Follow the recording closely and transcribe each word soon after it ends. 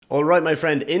Alright my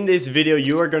friend, in this video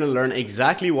you are going to learn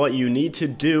exactly what you need to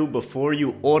do before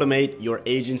you automate your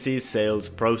agency's sales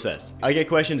process. I get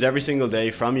questions every single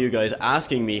day from you guys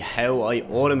asking me how I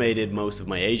automated most of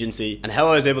my agency and how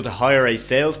I was able to hire a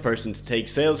salesperson to take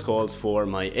sales calls for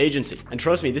my agency. And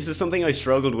trust me, this is something I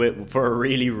struggled with for a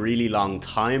really long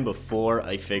time before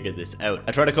I figured this out.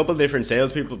 I tried a couple different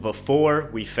salespeople before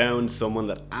we found someone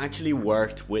that actually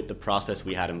worked with the process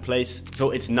we had in place.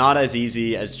 So it's not as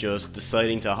easy as just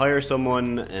deciding to hire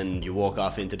someone and you walk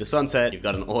off into the sunset, you've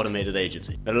got an automated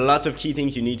agency. There are lots of key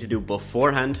things you need to do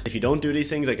beforehand. If you don't do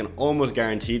these things, I can almost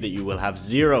guarantee that you will have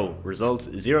zero results,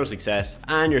 zero success,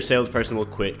 and your salesperson will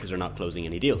quit because they're not closing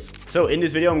any deals. So in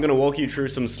this video, I'm going to walk you through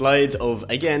some slides of,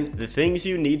 again, the things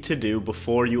you need to do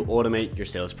before you automate your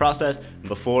sales process and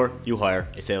before you hire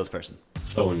a salesperson.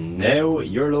 So now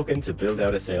you're looking to build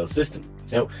out a sales system.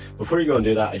 Now, before you go and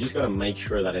do that, I just got to make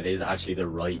sure that it is actually the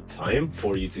right time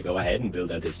for you to go ahead and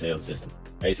build out this sales system.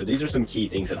 Okay, so these are some key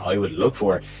things that I would look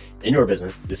for in your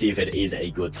business to see if it is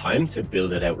a good time to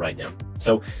build it out right now.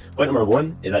 So point number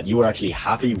one is that you are actually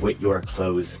happy with your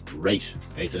close rate.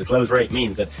 Okay, so the close rate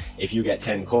means that if you get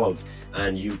 10 calls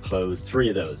and you close 3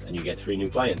 of those and you get 3 new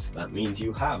clients, that means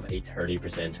you have a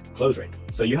 30% close rate.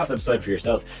 So you have to decide for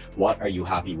yourself, what are you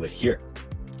happy with here?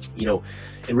 You know,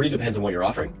 it really depends on what you're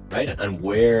offering, right? And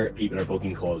where people are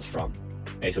booking calls from.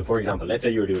 Okay, so for example, let's say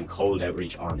you're doing cold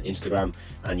outreach on Instagram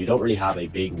and you don't really have a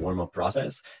big warm-up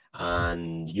process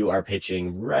and you are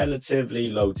pitching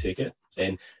relatively low ticket,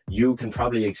 then you can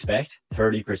probably expect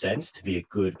 30% to be a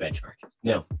good benchmark.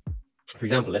 Now, for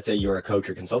example, let's say you're a coach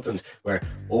or consultant where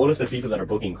all of the people that are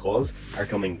booking calls are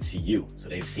coming to you. So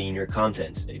they've seen your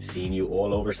content, they've seen you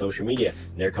all over social media,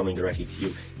 and they're coming directly to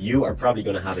you. You are probably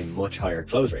going to have a much higher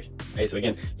close rate. Okay, so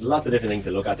again, there's lots of different things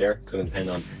to look at there. It's going to depend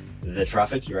on the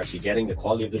traffic you're actually getting, the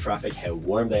quality of the traffic, how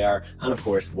warm they are, and of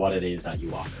course, what it is that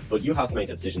you offer. But you have to make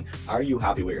that decision. Are you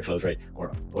happy with your close rate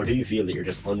or do you feel that you're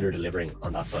just under delivering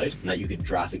on that side and that you could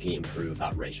drastically improve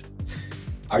that rate?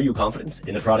 Are you confident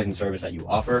in the product and service that you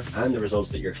offer and the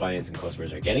results that your clients and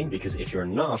customers are getting? Because if you're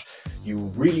not, you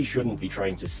really shouldn't be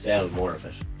trying to sell more of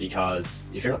it, because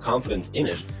if you're not confident in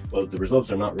it, well, the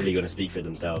results are not really going to speak for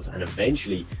themselves and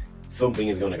eventually something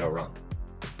is going to go wrong.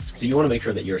 So you want to make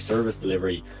sure that your service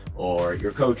delivery or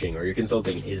your coaching or your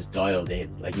consulting is dialed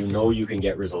in. Like, you know, you can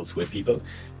get results with people.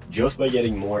 Just by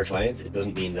getting more clients, it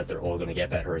doesn't mean that they're all going to get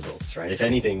better results, right? If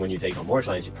anything, when you take on more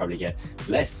clients, you probably get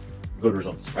less good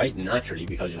results, right? Naturally,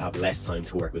 because you'll have less time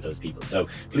to work with those people. So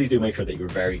please do make sure that you're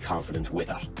very confident with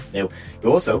that. Now,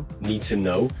 you also need to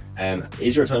know,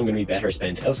 is your time going to be better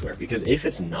spent elsewhere? Because if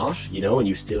it's not, you know, and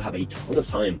you still have a ton of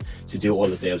time to do all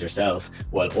the sales yourself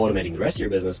while automating the rest of your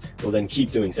business, well, then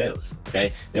keep doing sales.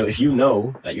 Okay. Now, if you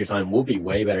know that your time will be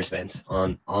way better spent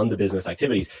on the business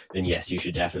activities, then yes, you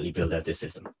should definitely build out this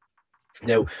system.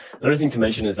 Now, another thing to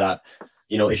mention is that,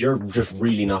 you know, if you're just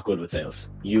really not good with sales,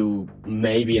 you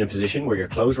may be in a position where your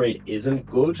close rate isn't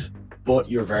good,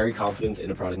 but you're very confident in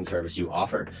the product and service you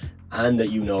offer and that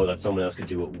you know that someone else could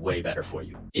do it way better for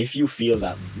you. If you feel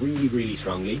that really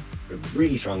strongly,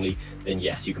 then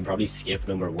yes, you can probably skip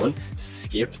number one,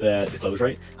 skip the close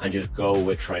rate and just go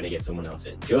with trying to get someone else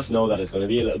in. Just know that it's going to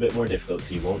be a little bit more difficult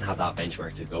because you won't have that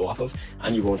benchmark to go off of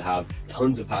and you won't have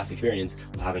tons of past experience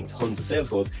of having tons of sales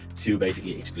calls to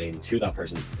basically explain to that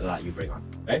person that you bring on,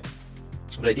 okay?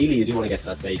 But ideally, you do want to get to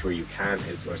that stage where you can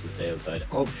outsource the sales side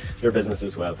of your business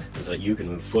as well, so that you can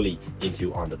move fully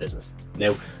into on the business.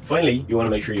 Now, finally, you want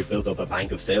to make sure you've built up a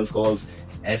bank of sales calls,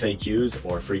 FAQs,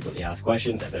 or frequently asked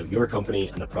questions about your company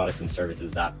and the products and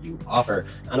services that you offer,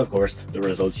 and of course, the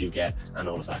results you get and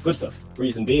all of that good stuff.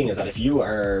 Reason being is that if you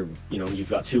are, you know, you've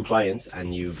got 2 clients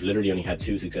and you've literally only had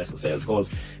 2 successful sales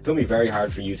calls, it's going to be very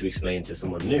hard for you to explain to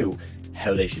someone new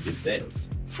how they should do sales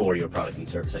for your product and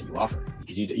service that you offer,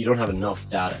 because you don't have enough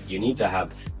data. You need to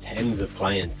have tens of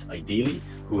clients, ideally,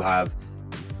 who have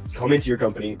come into your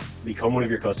company, become one of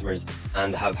your customers,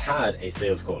 and have had a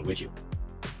sales call with you.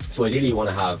 So ideally, you want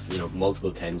to have, you know,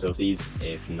 multiple tens of these,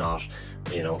 if not,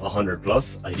 you know, 100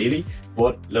 plus, ideally.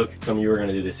 But look, some of you are going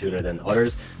to do this sooner than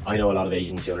others. I know a lot of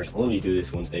agency owners only do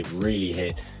this once they've really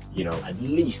hit, you know, at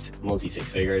least multi-6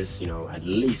 figures, you know, at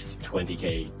least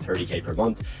 20K, 30K per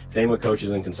month. Same with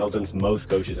coaches and consultants. Most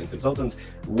coaches and consultants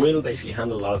will basically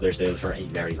handle a lot of their sales for a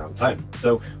very long time.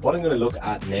 So what I'm going to look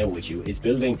at now with you is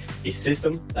building a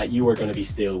system that you are going to be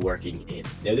still working in.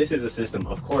 Now, this is a system,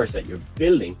 of course, that you're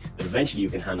building that eventually you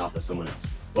can hand off to someone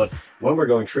else. But when we're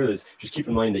going through this, just keep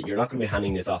in mind that you're not going to be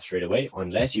handing this off straight away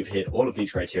unless you've hit all of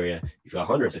these criteria, you've got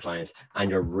hundreds of clients, and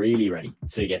you're really ready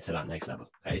to get to that next level.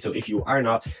 Okay, so if you are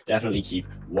not, definitely keep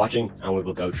watching, and we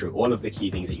will go through all of the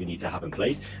key things that you need to have in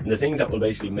place and the things that will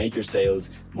basically make your sales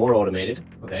more automated,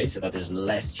 okay, so that there's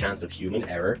less chance of human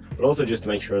error, but also just to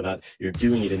make sure that you're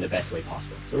doing it in the best way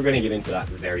possible. So we're going to get into that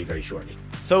very, very shortly.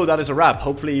 So that is a wrap.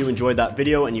 Hopefully you enjoyed that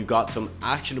video and you got some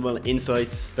actionable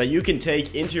insights that you can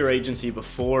take into your agency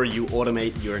before you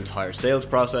automate your entire sales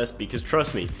process, because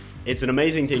trust me, it's an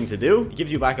amazing thing to do. It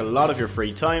gives you back a lot of your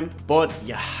free time, but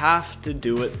you have to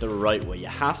do it the right way. You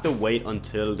have to wait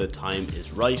until the time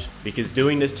is right, because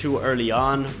doing this too early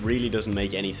on really doesn't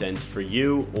make any sense for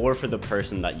you or for the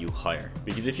person that you hire.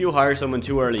 Because if you hire someone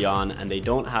too early on and they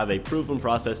don't have a proven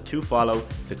process to follow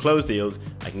to close deals,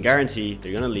 I can guarantee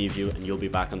they're gonna leave you and you'll be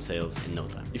back on sales in no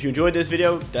time. If you enjoyed this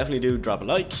video, definitely do drop a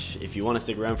like. If you wanna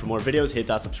stick around for more videos, hit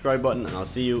that subscribe button and I'll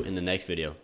see you in the next video.